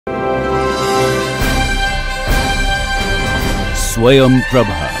Swayam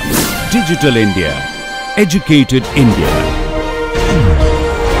Prabha. Digital India. Educated India.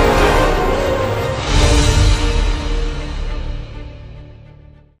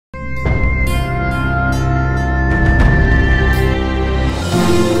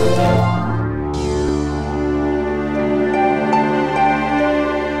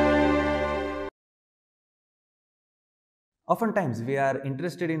 Oftentimes, we are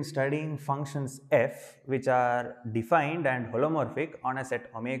interested in studying functions f which are defined and holomorphic on a set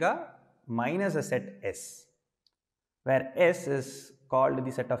omega minus a set S, where S is called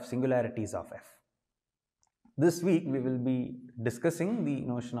the set of singularities of f. This week, we will be discussing the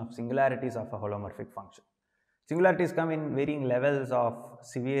notion of singularities of a holomorphic function. Singularities come in varying levels of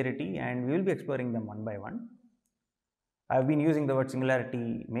severity and we will be exploring them one by one. I have been using the word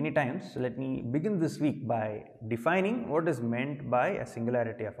singularity many times, so let me begin this week by defining what is meant by a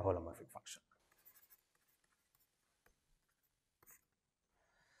singularity of a holomorphic function.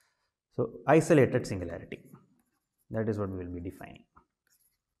 So, isolated singularity, that is what we will be defining.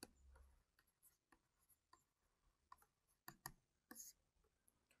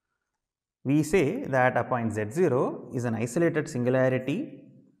 We say that a point z0 is an isolated singularity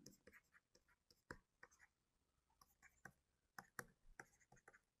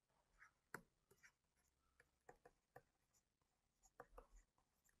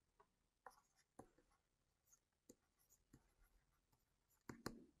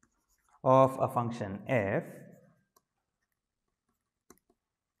of a function f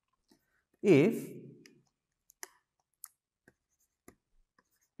if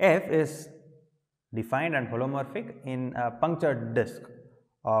f is defined and holomorphic in a punctured disk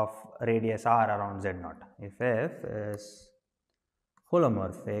of radius r around z0. If f is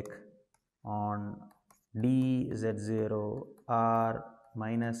holomorphic on dz0 r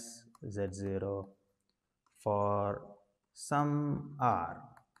minus z0 for some r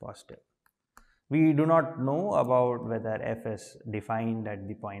positive. We do not know about whether f is defined at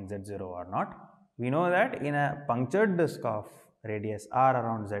the point z0 or not. We know that in a punctured disk of radius r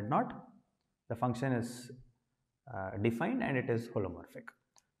around z0, the function is defined and it is holomorphic.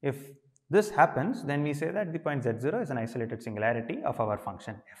 If this happens, then we say that the point z0 is an isolated singularity of our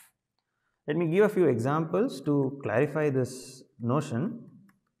function f. Let me give a few examples to clarify this notion.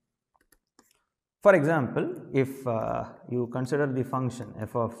 For example, if you consider the function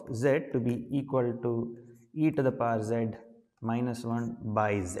f of z to be equal to e to the power z minus 1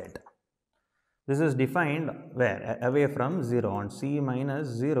 by z. This is defined where? Away from 0. On c minus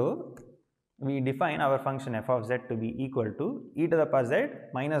 0, we define our function f of z to be equal to e to the power z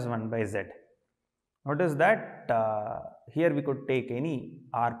minus 1 by z. Notice that here we could take any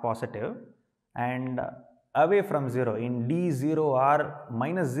r positive, and away from 0 in d0 r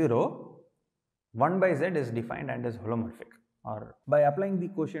minus 0, 1 by z is defined and is holomorphic. Or by applying the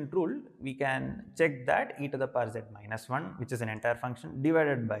quotient rule, we can check that e to the power z minus 1, which is an entire function,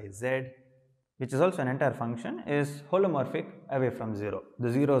 divided by z, which is also an entire function, is holomorphic away from 0, the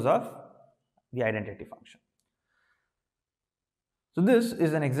zeros of the identity function. So, this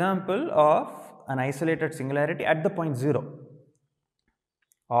is an example of an isolated singularity at the point 0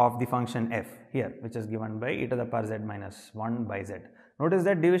 of the function f here, which is given by e to the power z minus 1 by z. Notice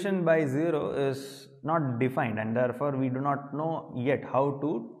that division by 0 is not defined and therefore, we do not know yet how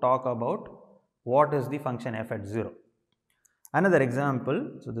to talk about what is the function f at 0. Another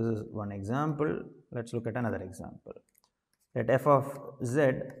example, so this is one example, let us look at another example. Let f of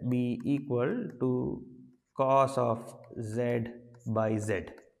z be equal to cos of z by z.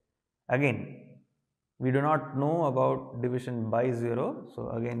 Again, we do not know about division by 0, so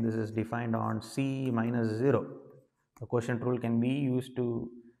again this is defined on c minus 0. The quotient rule can be used to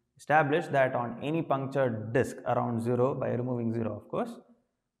establish that on any punctured disk around 0, by removing 0 of course,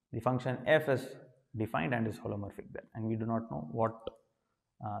 the function f is defined and is holomorphic there, and we do not know what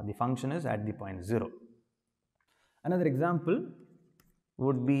the function is at the point 0. Another example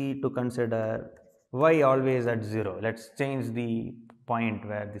would be to consider y always at 0. Let us change the point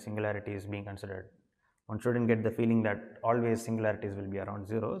where the singularity is being considered. One should not get the feeling that always singularities will be around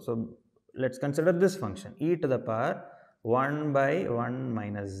 0. So, let us consider this function e to the power 1 by 1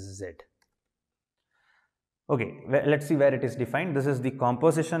 minus z. Okay, let us see where it is defined. This is the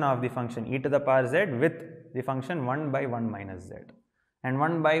composition of the function e to the power z with the function 1 by 1 minus z. And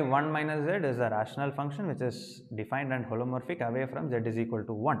 1 by 1 minus z is a rational function which is defined and holomorphic away from z is equal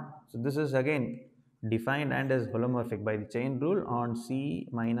to 1. So, this is again defined and is holomorphic by the chain rule on c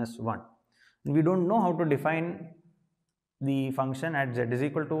minus 1. And we do not know how to define the function at z is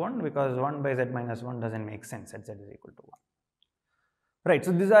equal to 1 because 1 by z minus 1 does not make sense at z is equal to 1. Right,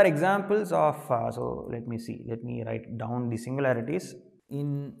 so these are examples of, so let me see, let me write down the singularities.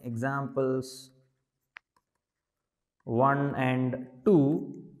 In examples 1 and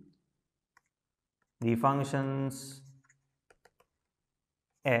 2, the functions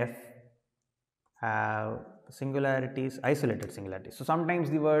f have singularities, isolated singularities. So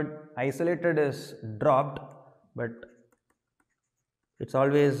sometimes the word isolated is dropped, but it's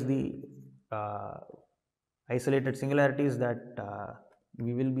always the isolated singularities that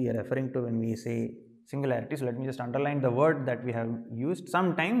we will be referring to when we say singularities. So let me just underline the word that we have used.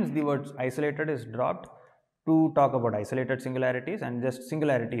 Sometimes the word isolated is dropped to talk about isolated singularities, and just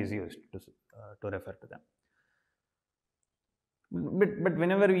singularity is used to refer to them. But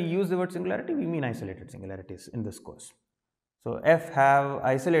whenever we use the word singularity, we mean isolated singularities in this course. So f have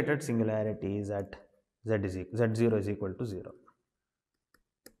isolated singularities at z0 is equal to 0.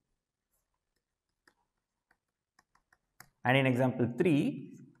 And in example 3,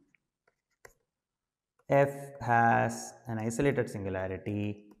 f has an isolated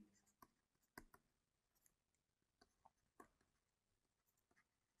singularity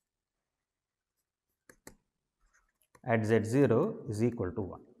at z0 is equal to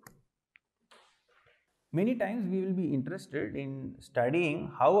 1. Many times we will be interested in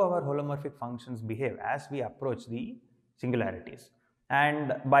studying how our holomorphic functions behave as we approach the singularities.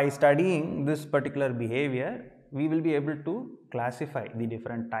 And by studying this particular behavior, we will be able to classify the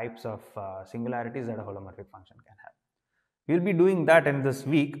different types of singularities that a holomorphic function can have. We will be doing that in this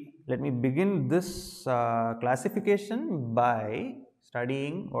week. Let me begin this classification by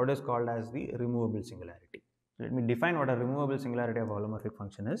studying what is called as the removable singularity. Let me define what a removable singularity of a holomorphic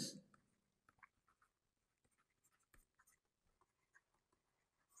function is.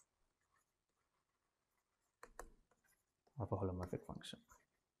 Of a holomorphic function.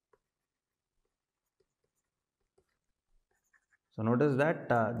 So notice that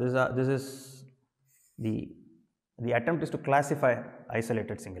this is the attempt is to classify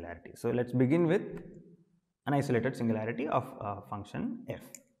isolated singularities. So let's begin with an isolated singularity of a function f.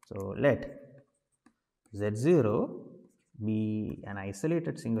 So let z0 be an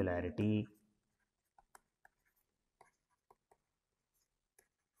isolated singularity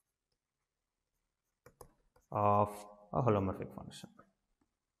of a holomorphic function.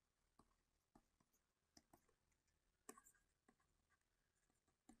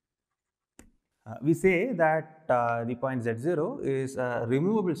 We say that the point z0 is a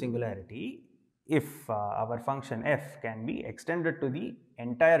removable singularity if our function f can be extended to the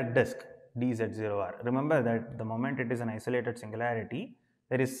entire disk dz0r. Remember that the moment it is an isolated singularity,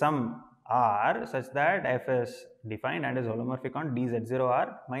 there is some r such that f is defined and is holomorphic on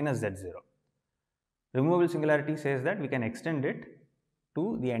dz0r minus z0. Removable singularity says that we can extend it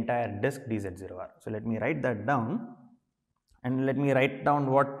to the entire disk dz0r. So let me write that down, and let me write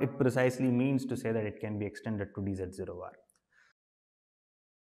down what it precisely means to say that it can be extended to dz0r.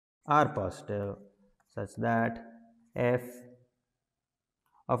 R positive such that f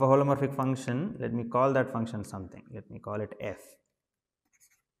of a holomorphic function, let me call that function something, let me call it f,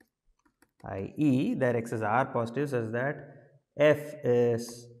 i.e. there x is R positive such that f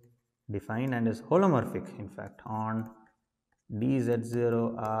is defined and is holomorphic in fact on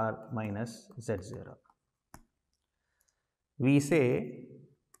dz0r minus z0. We say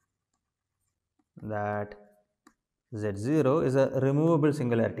that z0 is a removable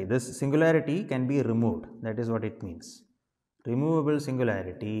singularity. This singularity can be removed, that is what it means. Removable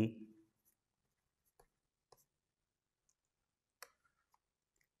singularity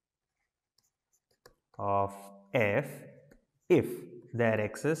of f if there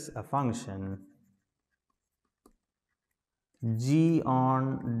exists a function g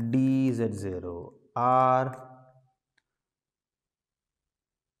on dz0 r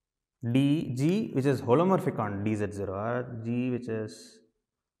g which is holomorphic on dz0 r g which is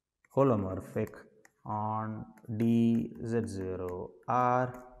holomorphic on dz0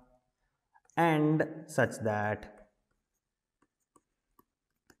 r and such that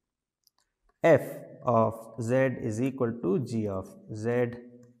f of z is equal to g of z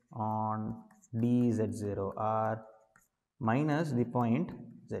on dz0 r minus the point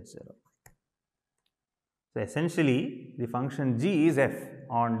z0. So essentially the function g is f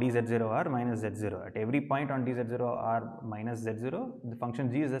on dz0r minus z0. At every point on dz0r minus z0, the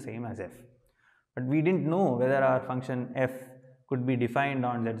function g is the same as f. But we didn't know whether our function f could be defined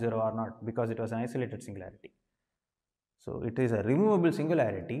on z0 or not because it was an isolated singularity. So it is a removable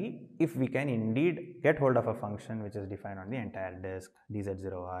singularity if we can indeed get hold of a function which is defined on the entire disk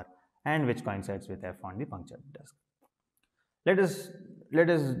dz0r and which coincides with f on the punctured disk. Let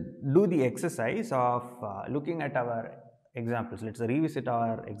us do the exercise of looking at our examples. Let's revisit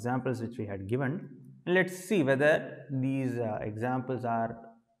our examples which we had given. Let's see whether these examples are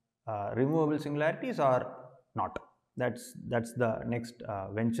removable singularities or not. That's the next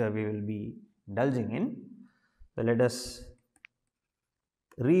venture we will be indulging in. So let us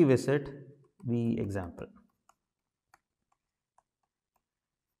revisit the example.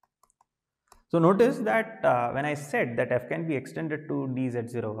 So notice that when I said that f can be extended to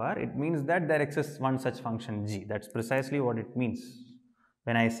dz0r, it means that there exists one such function g. That's precisely what it means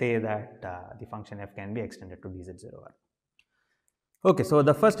when I say that the function f can be extended to dz0r. Okay, so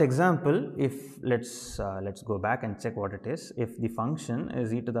the first example, if let's go back and check what it is. If the function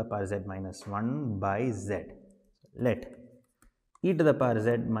is e to the power z minus 1 by z, let e to the power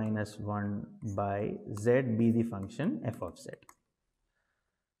z minus 1 by z be the function f of z.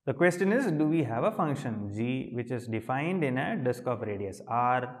 The question is, do we have a function g which is defined in a disk of radius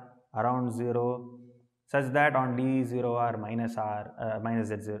r around 0 such that on d0r minus r minus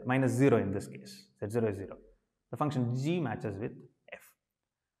z0 minus 0 in this case, z0 is 0, the function g matches with f.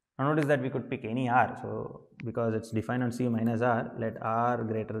 Now notice that we could pick any r, so because it's defined on c minus r, let r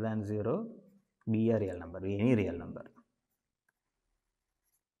greater than 0 be a real number, be any real number.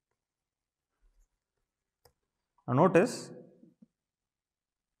 Now notice,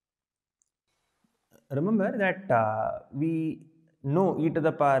 remember that we know e to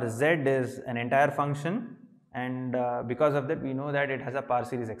the power z is an entire function, and because of that we know that it has a power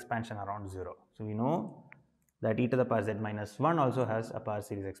series expansion around 0. So we know that e to the power z minus 1 also has a power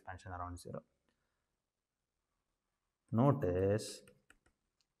series expansion around 0. Notice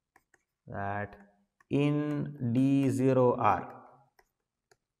that in d0r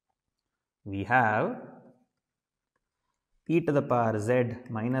we have e to the power z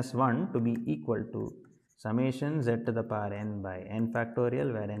minus 1 to be equal to summation z to the power n by n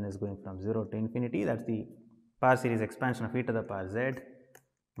factorial, where n is going from 0 to infinity. That's the power series expansion of e to the power z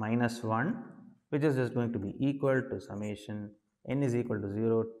minus 1, which is just going to be equal to summation n is equal to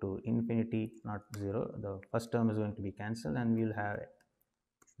 0 to infinity, not 0. The first term is going to be cancelled and we will have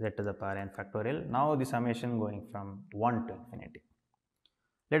z to the power n factorial. Now the summation going from 1 to infinity.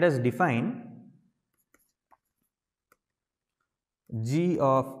 Let us define g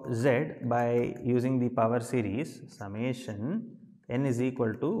of z by using the power series summation n is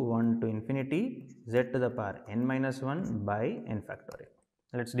equal to 1 to infinity z to the power n minus 1 by n factorial.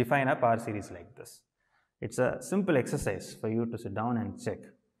 Let's define a power series like this. It's a simple exercise for you to sit down and check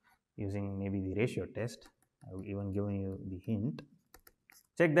using maybe the ratio test. I will even give you the hint.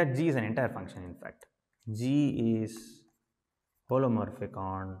 Check that g is an entire function. In fact, g is holomorphic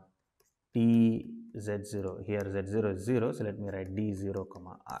on t z0. Here z0 is 0, so let me write d0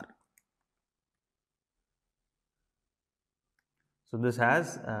 comma r. So this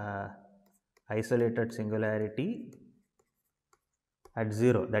has isolated singularity at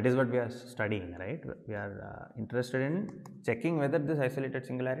 0. That is what we are studying, right? We are interested in checking whether this isolated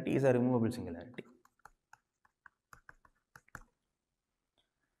singularity is a removable singularity.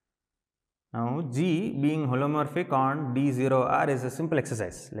 Now g being holomorphic on d0r is a simple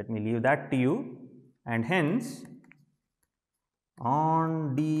exercise. Let me leave that to you, and hence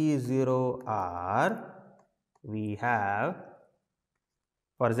on d0r we have,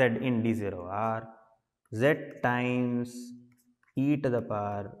 for z in d0r, z times e to the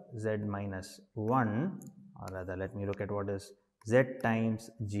power z minus 1, or rather let me look at what is z times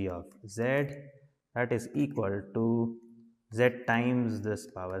g of z, that is equal to z times this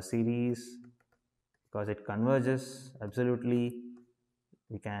power series. Because it converges absolutely,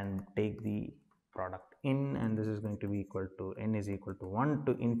 we can take the product in, and this is going to be equal to n is equal to 1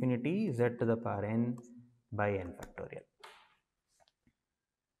 to infinity z to the power n by n factorial.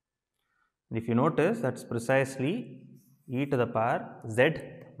 And if you notice, that's precisely e to the power z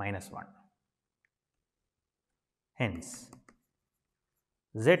minus 1. Hence,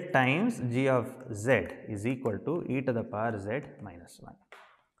 z times g of z is equal to e to the power z minus 1.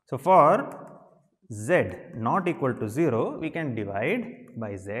 So for z not equal to 0, we can divide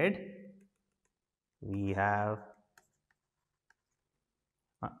by z. We have,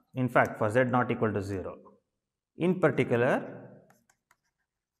 in fact, for z not equal to 0, in particular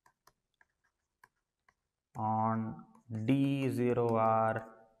on d0r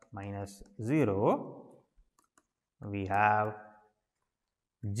minus 0, we have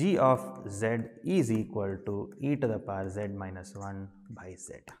g of z is equal to e to the power z minus 1 by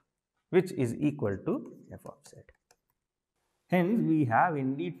z, which is equal to f of z. Hence, we have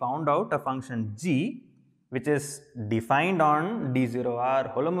indeed found out a function g which is defined on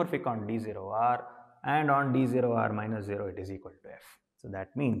d0r, holomorphic on d0r, and on d0r minus 0 it is equal to f. So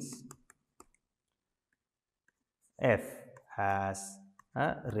that means f has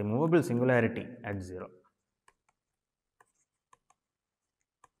a removable singularity at 0.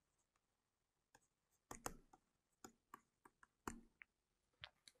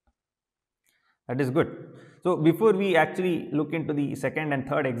 That is good. So, before we actually look into the second and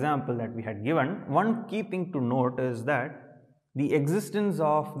third example that we had given, one key thing to note is that the existence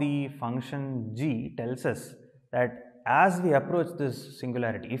of the function g tells us that as we approach this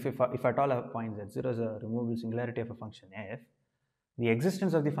singularity, if at all a point z0 is a removable singularity of a function f, the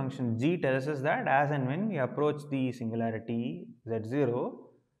existence of the function g tells us that as and when we approach the singularity z0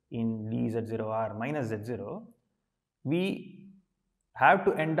 in dz0r minus z0, we have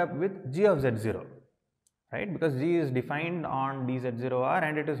to end up with g of z0, right? Because g is defined on dz0r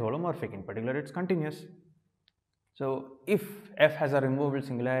and it is holomorphic, in particular it is continuous. So, if f has a removable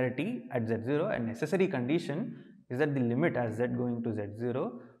singularity at z0, a necessary condition is that the limit as z going to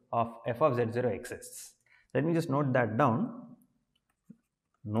z0 of f of z0 exists. Let me just note that down.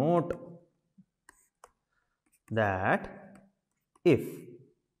 Note that if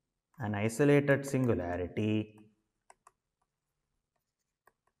an isolated singularity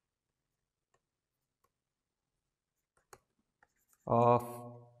of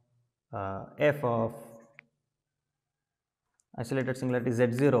f of isolated singularity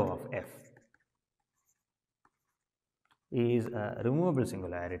z0 of f is a removable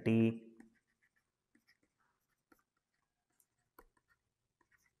singularity,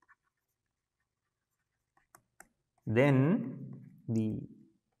 then the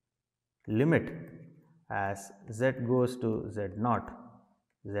limit as z goes to z naught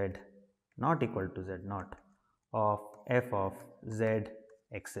equal to z naught of f of z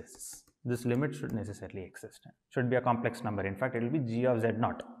exists. This limit should necessarily exist, should be a complex number. In fact, it will be g of z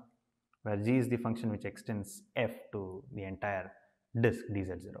naught, where g is the function which extends f to the entire disk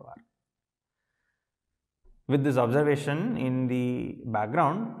dz0r. With this observation in the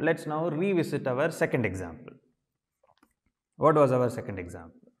background, let us now revisit our second example. What was our second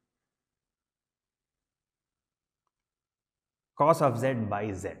example? Cos of z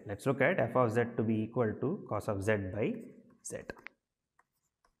by z. Let us look at f of z to be equal to cos of z by z.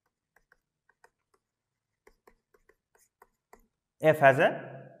 F has a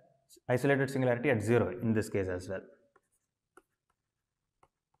isolated singularity at 0 in this case as well.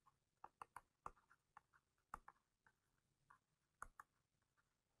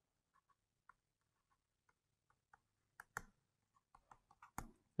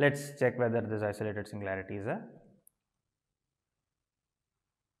 Let us check whether this isolated singularity is a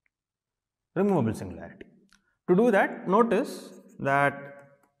removable singularity. To do that, notice that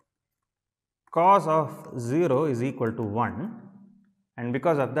cos of 0 is equal to 1, and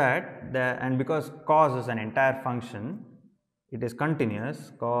because of that, and because cos is an entire function, it is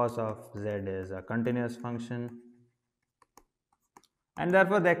continuous. Cos of z is a continuous function, and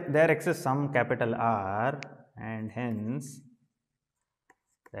therefore there exists some capital R, and hence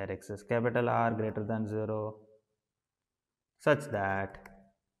there exists capital R greater than 0, such that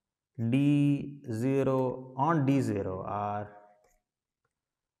d0 on d0 r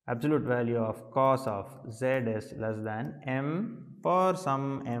absolute value of cos of z is less than m for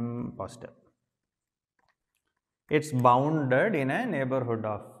some m positive. It is bounded in a neighborhood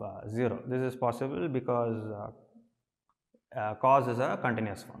of 0. This is possible because cos is a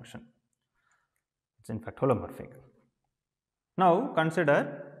continuous function. It is in fact holomorphic. Now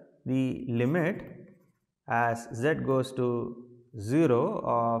consider the limit as z goes to 0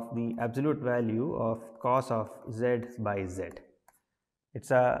 of the absolute value of cos of z by z. It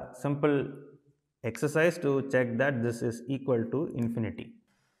is a simple exercise to check that this is equal to infinity.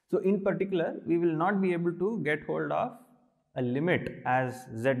 So, in particular, we will not be able to get hold of a limit as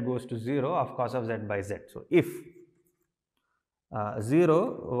z goes to 0 of cos of z by z. So, if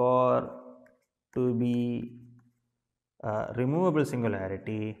 0 were to be a removable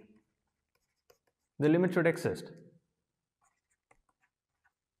singularity, the limit should exist.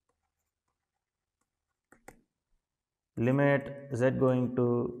 Limit z going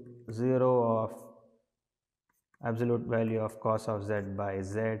to 0 of absolute value of cos of z by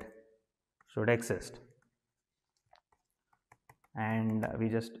z should exist, and we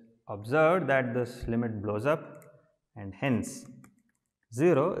just observed that this limit blows up, and hence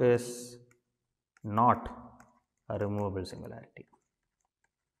 0 is not a removable singularity.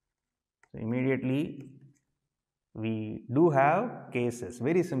 So, immediately we do have cases,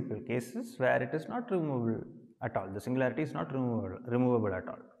 very simple cases, where it is not removable at all, the singularity is not removable at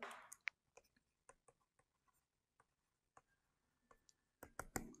all.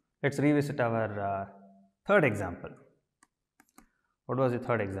 Let us revisit our third example. What was the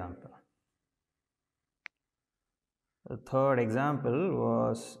third example? The third example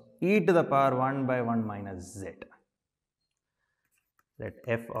was e to the power 1 by 1 minus z. Let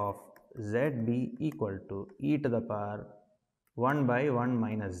f of z be equal to e to the power 1 by 1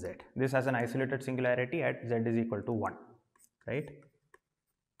 minus z. This has an isolated singularity at z is equal to 1, right?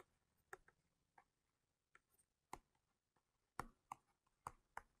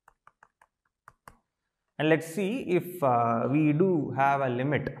 And let's see if we do have a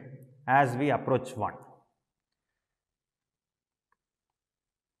limit as we approach 1.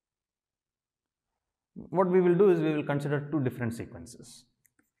 What we will do is we will consider two different sequences.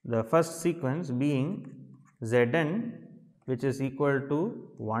 The first sequence being Zn, which is equal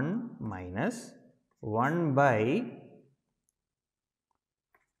to 1 minus 1 by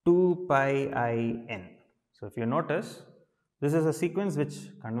 2 pi I n. So, if you notice, this is a sequence which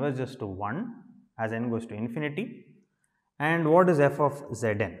converges to 1 as n goes to infinity. And what is f of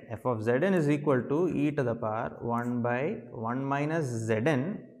Zn? F of Zn is equal to e to the power 1 by 1 minus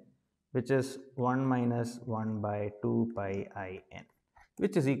Zn, which is 1 minus 1 by 2 pi I n,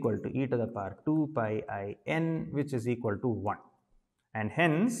 which is equal to e to the power 2 pi I n, which is equal to 1. And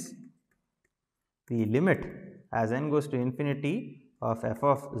hence, the limit as n goes to infinity of f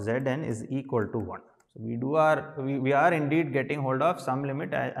of Zn is equal to 1. So, we are indeed getting hold of some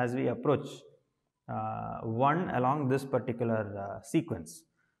limit as we approach 1 along this particular sequence.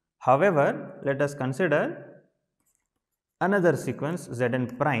 However, let us consider another sequence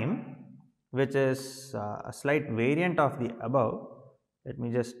Zn prime, which is a slight variant of the above. Let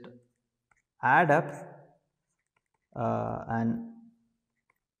me just add up an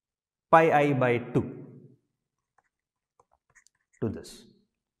pi I by 2 to this.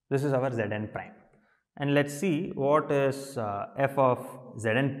 This is our Zn prime. And let us see what is f of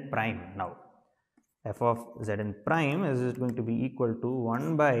Zn prime now. F of Zn prime is going to be equal to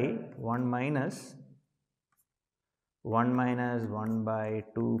 1 by 1 minus 1 by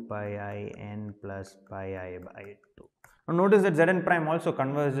 2 pi I n plus pi I by 2. Now, notice that Zn prime also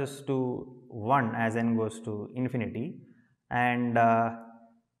converges to 1 as n goes to infinity, and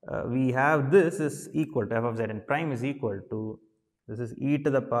we have this is equal to f of Zn prime is equal to, this is e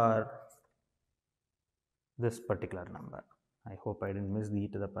to the power this particular number. I hope I did not miss the e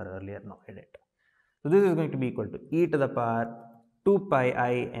to the power earlier. No, I did. So, this is going to be equal to e to the power 2 pi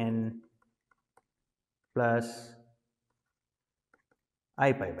I n plus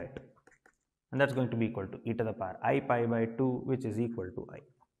I pi by 2, and that is going to be equal to e to the power I pi by 2, which is equal to I.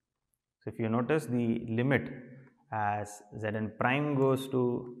 So, if you notice the limit as Zn prime goes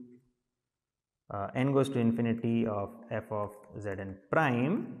to n goes to infinity of f of Zn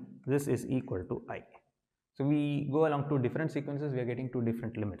prime, this is equal to I. So, we go along two different sequences, we are getting two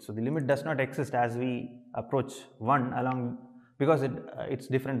different limits. So, the limit does not exist as we approach 1 along, because it's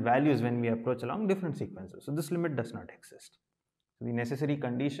different values when we approach along different sequences. So, this limit does not exist. So, the necessary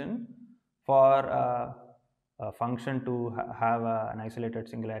condition for a function to have an isolated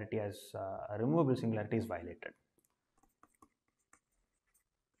singularity as a removable singularity is violated.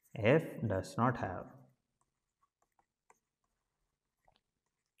 F does not have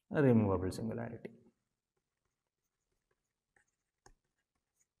a removable singularity.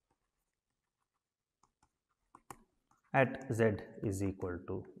 At z is equal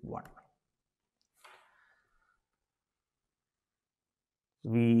to 1.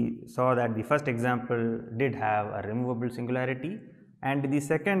 We saw that the first example did have a removable singularity, and the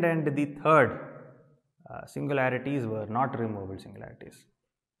second and the third singularities were not removable singularities.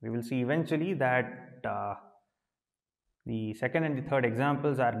 We will see eventually that the second and the third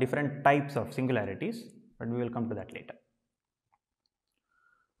examples are different types of singularities, but we will come to that later.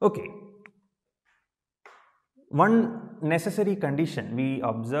 Okay. One necessary condition we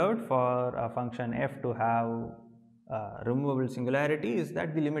observed for a function f to have removable singularity is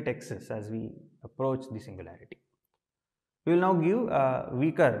that the limit exists as we approach the singularity. We will now give a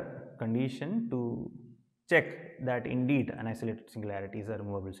weaker condition to check that indeed an isolated singularity is a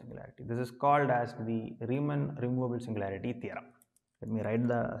removable singularity. This is called as the Riemann removable singularity theorem. Let me write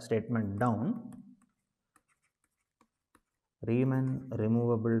the statement down. Riemann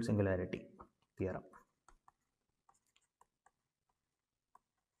removable singularity theorem.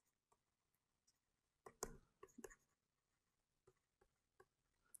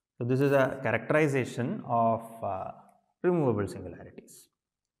 So, this is a characterization of removable singularities.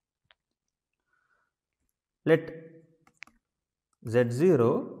 Let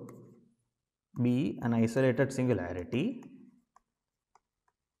Z0 be an isolated singularity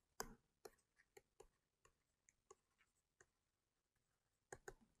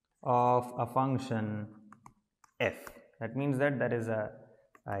of a function f. That means that there is a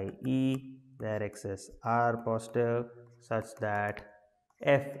IE where x is r positive such that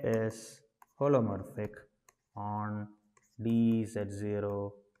f is holomorphic on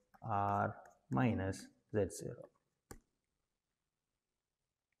dz0 r minus z0.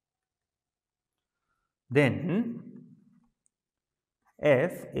 Then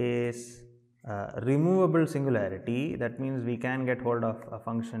f is a removable singularity, that means we can get hold of a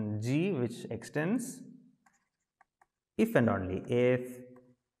function g which extends if and only if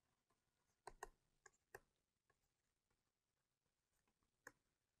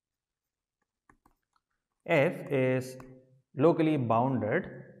f is locally bounded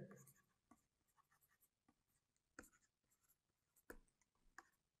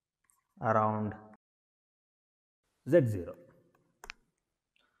around z0.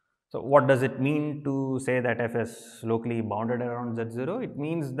 So, what does it mean to say that f is locally bounded around z0? It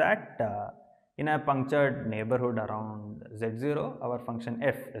means that in a punctured neighborhood around z0, our function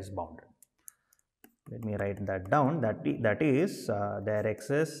f is bounded. Let me write that down. That is there x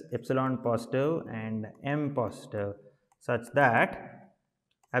is epsilon positive and m positive such that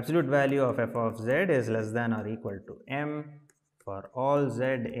absolute value of f of z is less than or equal to m for all z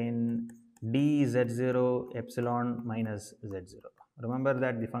in dz0 epsilon minus z0. Remember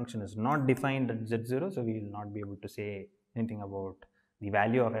that the function is not defined at z0, so we will not be able to say anything about the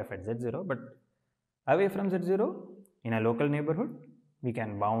value of f at z0, but away from z0 in a local neighborhood we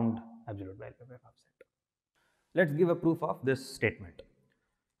can bound absolute value of f of z. Let us give a proof of this statement.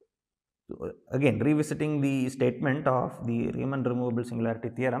 So, again, revisiting the statement of the Riemann removable singularity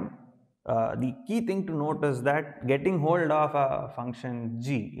theorem, the key thing to note is that getting hold of a function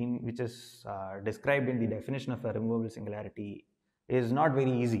g which is described in the definition of a removable singularity is not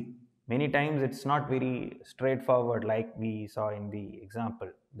very easy. Many times it is not very straightforward like we saw in the example.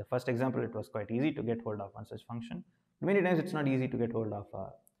 The first example, it was quite easy to get hold of one such function. Many times it is not easy to get hold of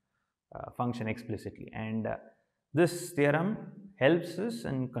a function explicitly, and this theorem helps us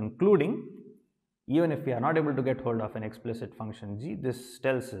in concluding, even if we are not able to get hold of an explicit function g, this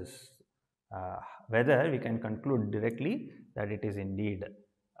tells us whether we can conclude directly that it is indeed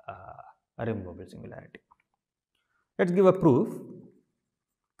a removable singularity. Let us give a proof.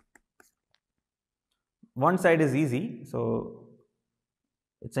 One side is easy, so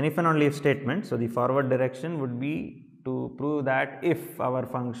it is an if and only if statement. So, the forward direction would be to prove that if our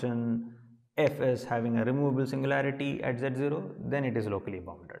function f is having a removable singularity at z0, then it is locally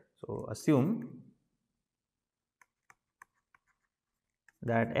bounded. So, assume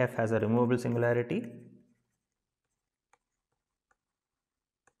that f has a removable singularity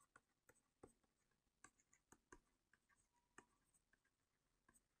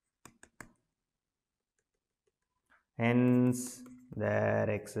hence there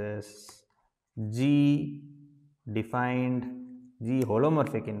exists g defined, g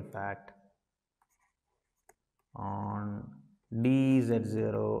holomorphic in fact, on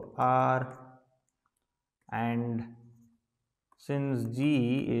dz0 r, and since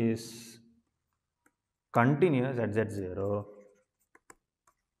g is continuous at z0,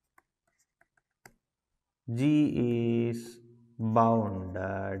 g is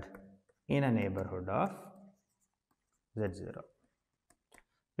bounded in a neighborhood of z0,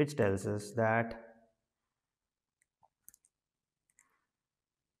 which tells us that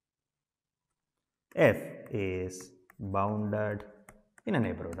f is bounded in a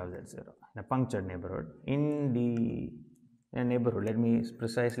neighborhood of z0, in a punctured neighborhood. In a neighborhood, let me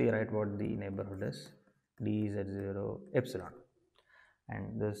precisely write what the neighborhood is, dz0 epsilon,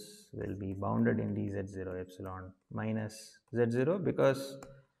 and this will be bounded in dz0 epsilon minus z0 because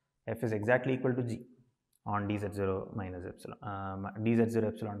f is exactly equal to g on dz0 minus epsilon, dz0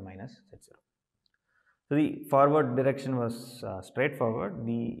 epsilon minus z0. So, the forward direction was straightforward.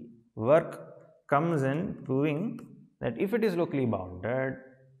 The work comes in proving that if it is locally bounded,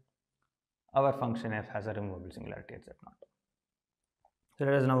 our function f has a removable singularity at z0. So,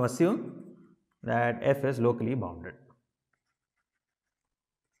 let us now assume that f is locally bounded.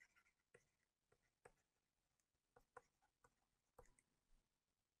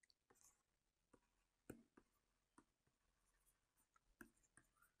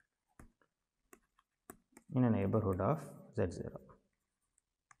 In a neighborhood of z0.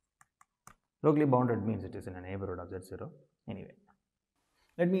 Locally bounded means it is in a neighborhood of z0 anyway.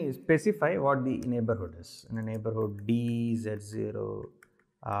 Let me specify what the neighborhood is. In a neighborhood dz0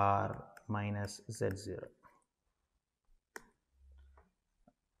 r minus z0.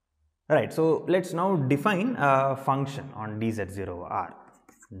 Right, so let us now define a function on dz0 r.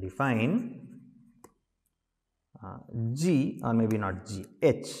 Define g, or maybe not g,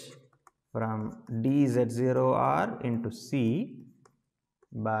 h from dz0 r into c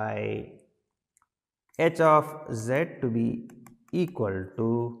by h of z to be equal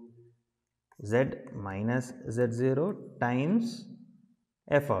to z minus z0 times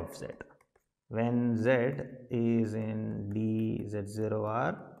f of z when z is in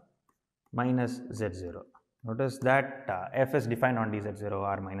dz0r minus z0. Notice that f is defined on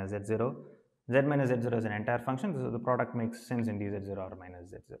dz0r minus z0. Z minus z0 is an entire function, so the product makes sense in dz0r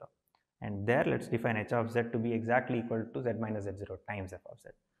minus z0. And there let's define h of z to be exactly equal to z minus z0 times f of z.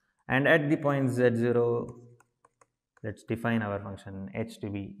 And at the point z0, let's define our function h to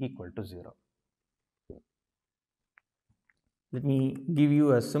be equal to 0. Let me give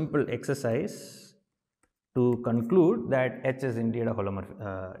you a simple exercise to conclude that h is indeed a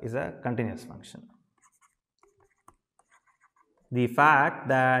holomorphic, is a continuous function. The fact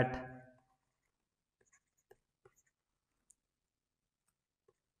that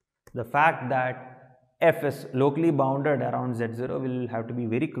f is locally bounded around z0 will have to be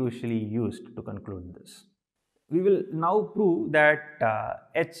very crucially used to conclude this. We will now prove that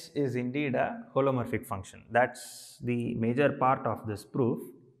h is indeed a holomorphic function. That's the major part of this proof.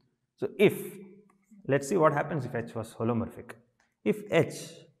 So, let's see what happens if h was holomorphic. If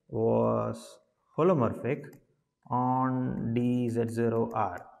h was holomorphic on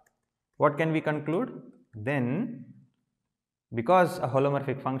dz0r, what can we conclude? Then, because a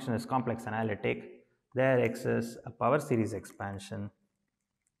holomorphic function is complex analytic, there exists a power series expansion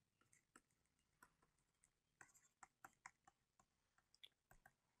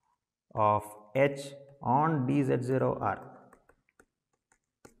of h on dz0r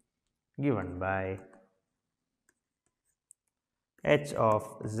given by h of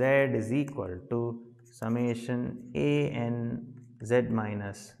z is equal to summation a n z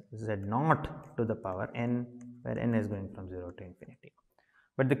minus z naught to the power n, where n is going from 0 to infinity.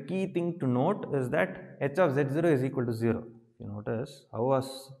 But the key thing to note is that h of z0 is equal to 0. You notice how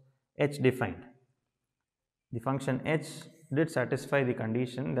was h defined? The function h did satisfy the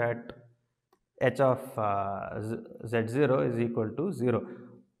condition that h of z0 is equal to 0.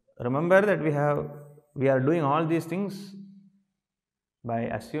 Remember that we are doing all these things by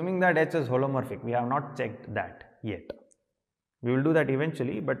assuming that h is holomorphic. We have not checked that yet. We will do that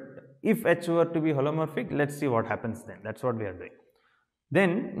eventually, but if h were to be holomorphic, let's see what happens then. That's what we are doing.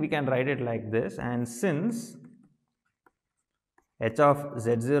 Then we can write it like this, and since h of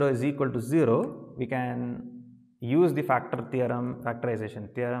z0 is equal to 0, we can use the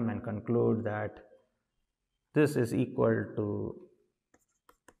factorization theorem and conclude that this is equal to,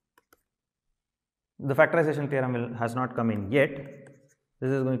 the factorization theorem has not come in yet. This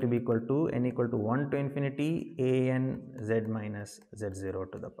is going to be equal to n equal to 1 to infinity a n z minus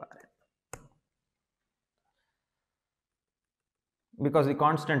z0 to the power n. Because the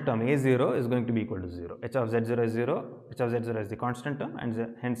constant term a0 is going to be equal to 0. H of z0 is 0, h of z0 is the constant term,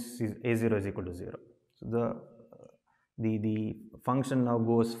 and hence a0 is equal to 0. So the function now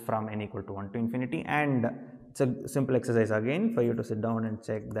goes from n equal to 1 to infinity, and it's a simple exercise again for you to sit down and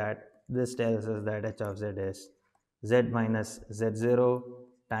check that this tells us that h of z is z minus z0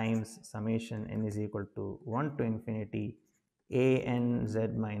 times summation n is equal to 1 to infinity a n z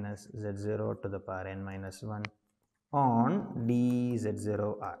minus z0 to the power n minus 1 on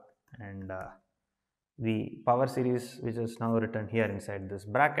dz0r, and the power series which is now written here inside this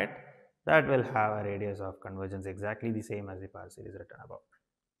bracket, that will have a radius of convergence exactly the same as the power series written above.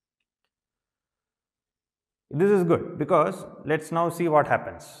 This is good because let's now see what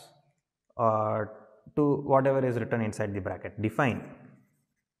happens to whatever is written inside the bracket. Define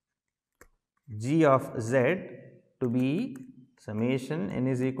g of z to be summation n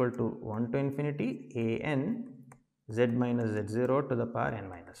is equal to 1 to infinity a n z minus z0 to the power n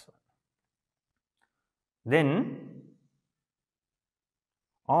minus 1. Then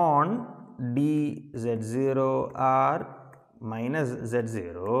on dz0r minus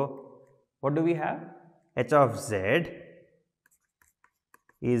z0, what do we have? H of z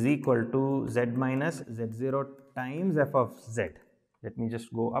is equal to z minus z0 times f of z. Let me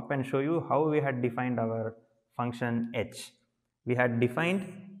just go up and show you how we had defined our function h. We had defined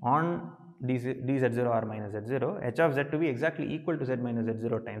on dz0r minus z0 h of z to be exactly equal to z minus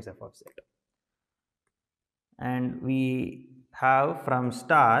z0 times f of z. And we have from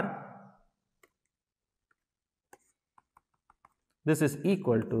star, this is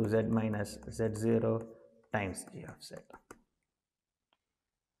equal to z minus z0 times g of z.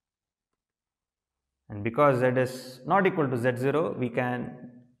 And because z is not equal to z0, we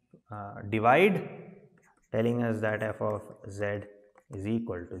can divide, telling us that f of z is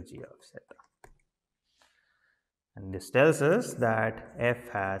equal to g of z. And this tells us that f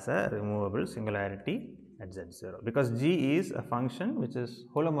has a removable singularity at z0, because g is a function which is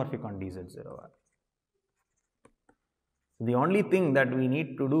holomorphic on dz0r. The only thing that we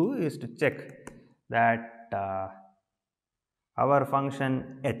need to do is to check that our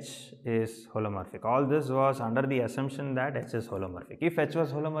function h is holomorphic. All this was under the assumption that h is holomorphic. If h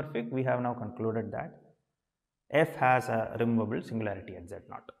was holomorphic, we have now concluded that f has a removable singularity at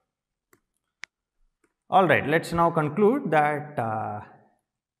z0. Alright, let us now conclude that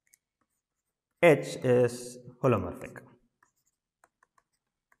h is holomorphic.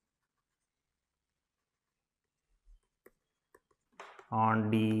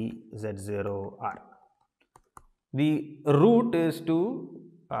 On dz0R. The route is to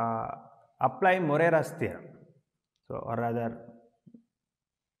apply Morera's theorem. So, or rather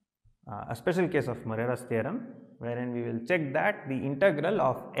a special case of Morera's theorem, wherein we will check that the integral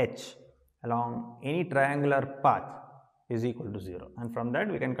of h along any triangular path is equal to 0, and from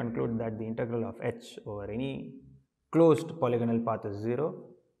that we can conclude that the integral of h over any closed polygonal path is 0.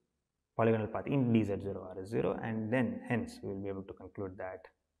 Polygonal path in dz0R is 0, and then hence we will be able to conclude that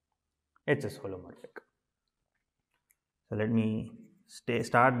h is holomorphic. So, let me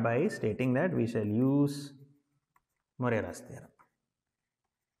start by stating that we shall use Morera's theorem.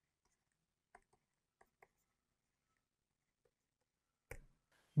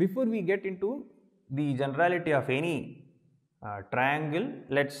 Before we get into the generality of any triangle,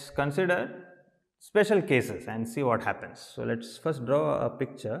 let us consider special cases and see what happens. So, let us first draw a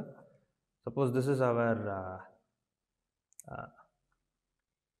picture. Suppose this is our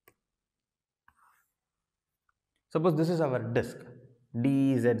disk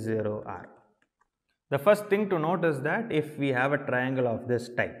dz0R. The first thing to note is that if we have a triangle of this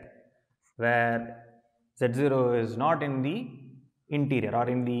type, where z0 is not in the interior or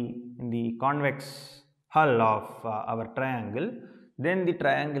in the convex hull of our triangle, then the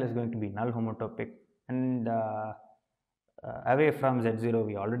triangle is going to be null homotopic, and away from z0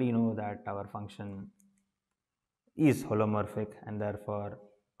 we already know that our function is holomorphic, and therefore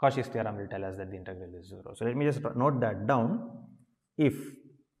Cauchy's theorem will tell us that the integral is 0. So, let me just note that down. If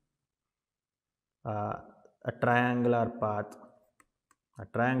a triangular path, a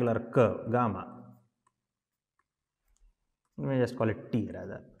triangular curve gamma, let me just call it T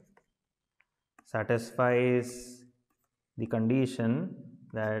rather, satisfies the condition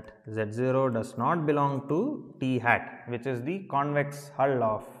that z0 does not belong to T hat, which is the convex hull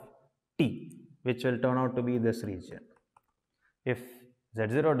of T, which will turn out to be this region. If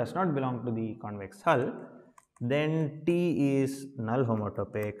z0 does not belong to the convex hull, then T is null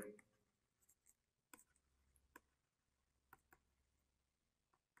homotopic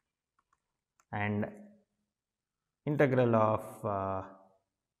and integral of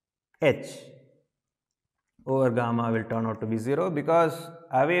h over gamma will turn out to be 0, because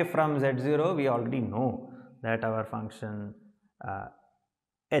away from z0 we already know that our function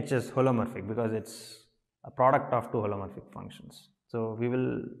h is holomorphic, because it is a product of two holomorphic functions. So, we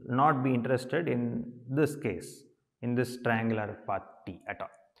will not be interested in this case, in this triangular path T at all.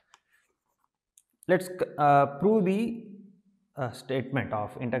 Let us prove the statement of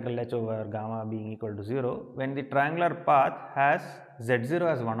integral h over gamma being equal to 0 when the triangular path has z0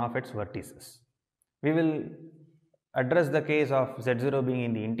 as one of its vertices. We will address the case of z0 being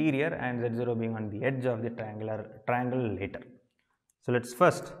in the interior and z0 being on the edge of the triangle later. So, let us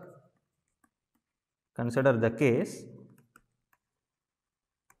first consider the case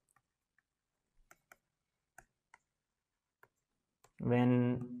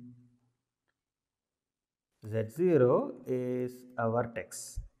when z0 is a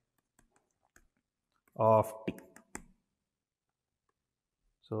vertex of T.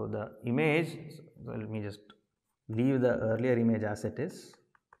 So, the image, so let me just leave the earlier image as it is.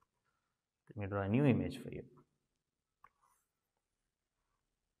 Let me draw a new image for you.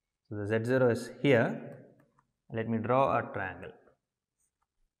 So, the z0 is here. Let me draw a triangle.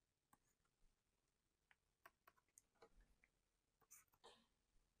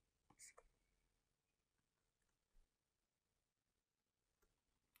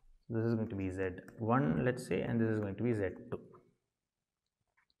 This is going to be z1, let us say, and this is going to be z2.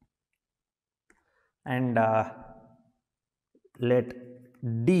 And let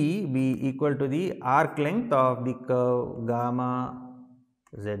D be equal to the arc length of the curve gamma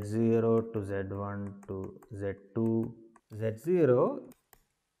z0 to z1 to z2 z0.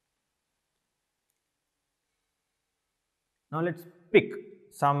 Now, let us pick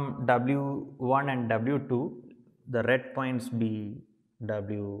some w1 and w2, the red points be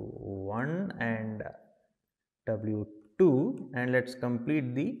w1 and w2, and let us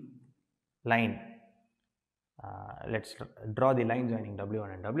complete the line. Let us draw the line joining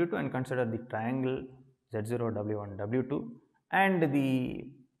w1 and w2 and consider the triangle z0 w1 w2 and the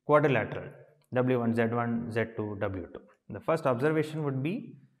quadrilateral w1 z1 z2 w2. The first observation would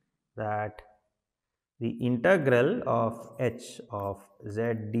be that the integral of h of z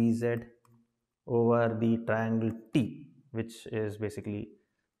dz over the triangle T, which is basically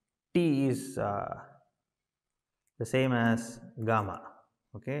T is the same as gamma.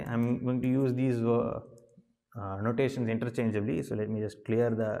 Okay, I am going to use these notations interchangeably. So, let me just clear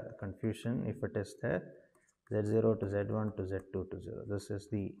the confusion if it is there. Z0 to Z1 to Z2 to 0. This is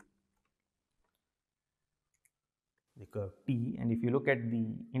the curve T, and if you look at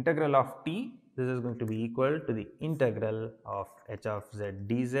the integral of T, this is going to be equal to the integral of h of z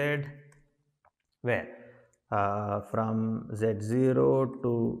dz, where from z0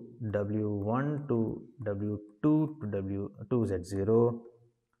 to w1 to w2 to w2 z0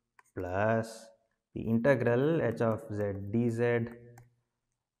 plus the integral h of z dz,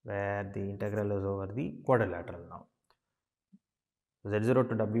 where the integral is over the quadrilateral now. Z0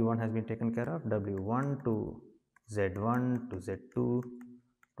 to W1 has been taken care of, W1 to Z1 to Z2 to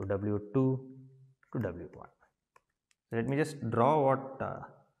W2 to W1. So, let me just draw what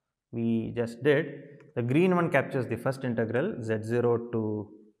we just did. The green one captures the first integral, Z0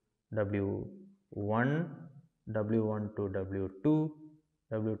 to W1, W1 to W2,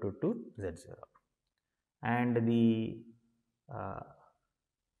 W2 to Z0, and the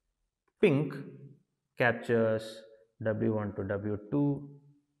pink captures W1 to W2,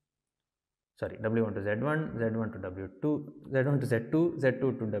 sorry, W1 to Z1, Z1 to W2, Z1 to Z2, Z2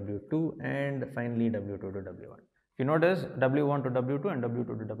 to W2, and finally W2 to W1. If you notice, W1 to W2 and W2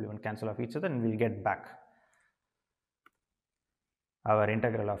 to W1 cancel off each other, and we will get back our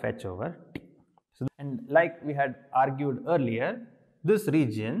integral of h over T. So, and like we had argued earlier, this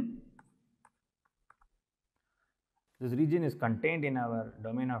region is contained in our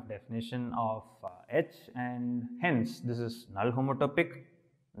domain of definition of h, and hence this is null homotopic.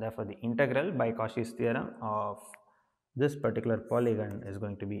 Therefore, the integral by Cauchy's theorem of this particular polygon is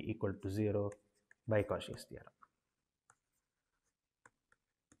going to be equal to 0 by Cauchy's theorem.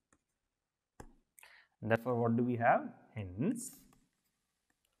 Therefore, what do we have? Hence,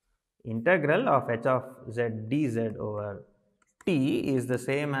 integral of h of z dz over T is the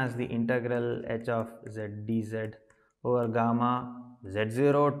same as the integral h of z dz over gamma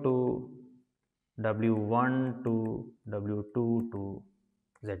z0 to w1 to w2 to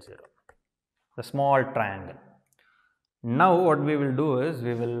z0, the small triangle. Now, what we will do is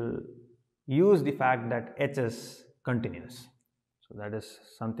we will use the fact that h is continuous. So, that is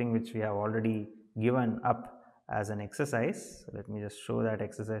something which we have already given up as an exercise. So, let me just show that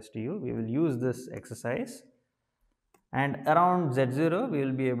exercise to you. We will use this exercise, and around z0 we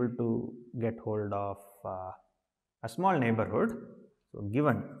will be able to get hold of a small neighborhood. So,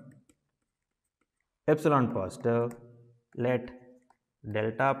 given epsilon positive, let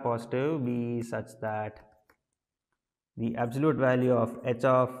delta positive be such that the absolute value of h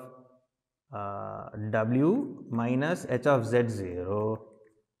of w minus h of z0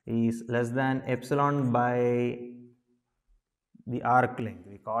 is less than epsilon by the arc length.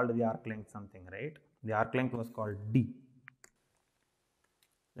 We called the arc length something, right? The arc length was called d.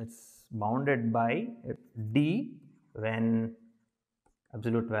 That is bounded by d when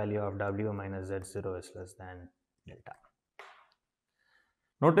absolute value of w minus z0 is less than delta.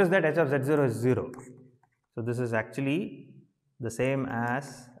 Notice that h of z0 is 0. So, this is actually the same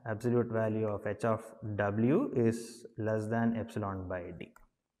as absolute value of h of w is less than epsilon by d.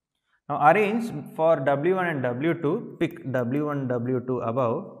 Now, arrange for w1 and w2, pick w1, w2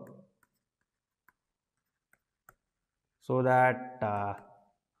 above, so that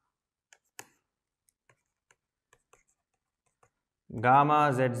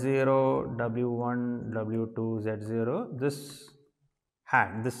gamma z0, w1, w2, z0, this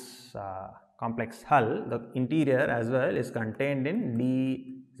complex hull, the interior as well is contained in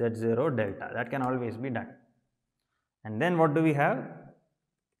d z0 delta. That can always be done. And then what do we have?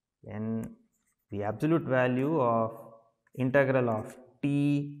 Then the absolute value of integral of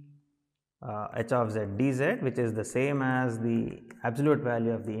t h of z dz, which is the same as the absolute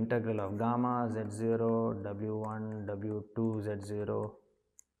value of the integral of gamma z0, w1, w2, z0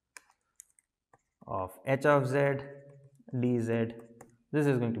 of h of z dz. This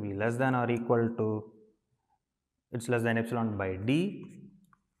is going to be less than or equal to, it's less than epsilon by d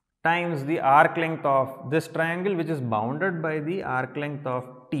times the arc length of this triangle, which is bounded by the arc length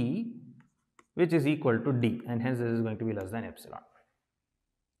of t, which is equal to d, and hence this is going to be less than epsilon.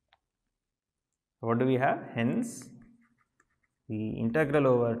 What do we have? Hence, the integral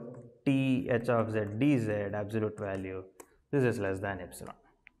over t h of z dz absolute value, this is less than epsilon.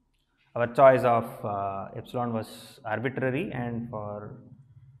 Our choice of epsilon was arbitrary, and for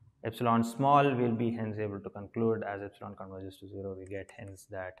epsilon small, we will be hence able to conclude as epsilon converges to 0, we get hence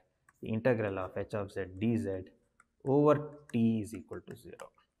that the integral of h of z dz over t is equal to 0.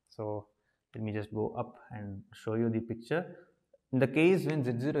 So, let me just go up and show you the picture. In the case when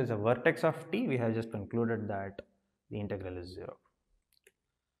z0 is a vertex of t, we have just concluded that the integral is 0.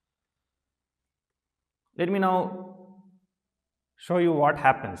 Let me now show you what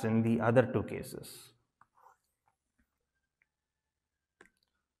happens in the other two cases.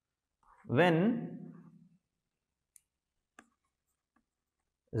 When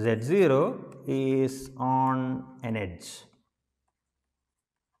z0 is on an edge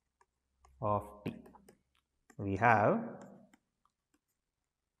of t, we have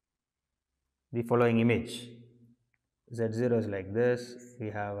the following image. Z0 is like this, we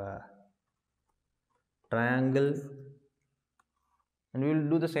have a triangle, and we will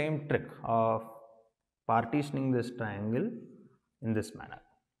do the same trick of partitioning this triangle in this manner.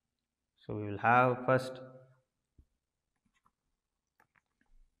 So, we will have first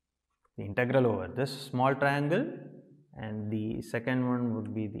the integral over this small triangle, and the second one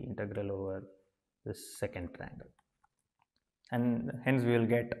would be the integral over this second triangle, and hence we will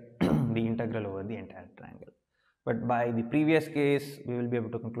get the integral over the entire triangle. But by the previous case, we will be able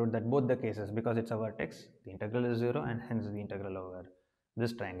to conclude that both the cases, because it is a vertex, the integral is 0, and hence the integral over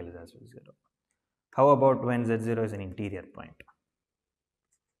this triangle is as well 0. How about when z0 is an interior point?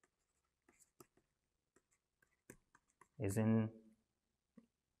 Is in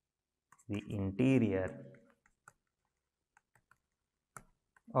the interior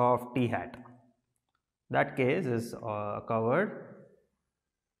of t hat. That case is covered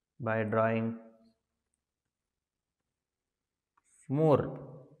by drawing more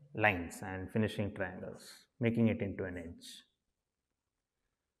lines and finishing triangles, making it into an edge.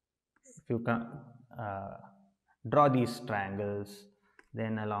 If you draw these triangles,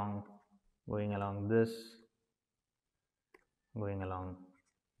 then going along this, going along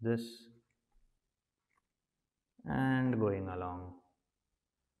this, and going along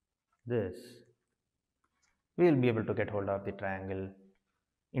this, we will be able to get hold of the triangle,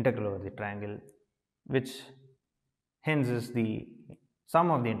 integral over the triangle, which hence is the sum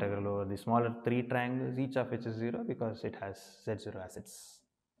of the integral over the smaller three triangles, each of which is 0, because it has z0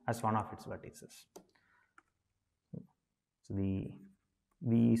 as one of its vertices. So,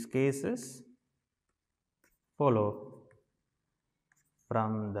 these cases follow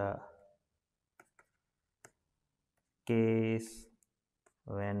from the case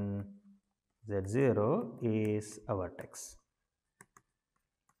when z0 is a vertex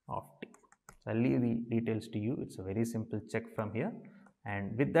of t. So, I will leave the details to you. It is a very simple check from here,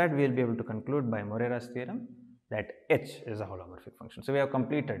 and with that we will be able to conclude by Morera's theorem that H is a holomorphic function. So, we have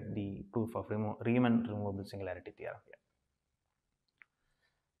completed the proof of Riemann removable singularity theorem here.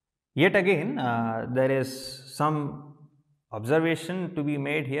 Yet again, there is some observation to be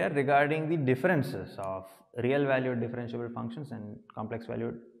made here regarding the differences of real valued differentiable functions and complex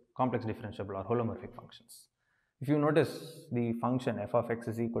differentiable or holomorphic functions. If you notice, the function f of x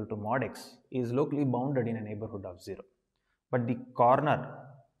is equal to mod x is locally bounded in a neighborhood of 0, but the corner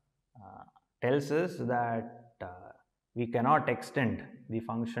tells us that we cannot extend the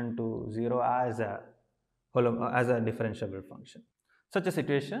function to 0 as a differentiable function. Such a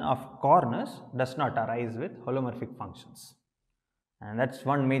situation of corners does not arise with holomorphic functions, and that is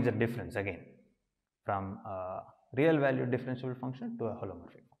one major difference again from a real valued differentiable function to a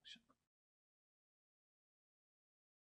holomorphic function.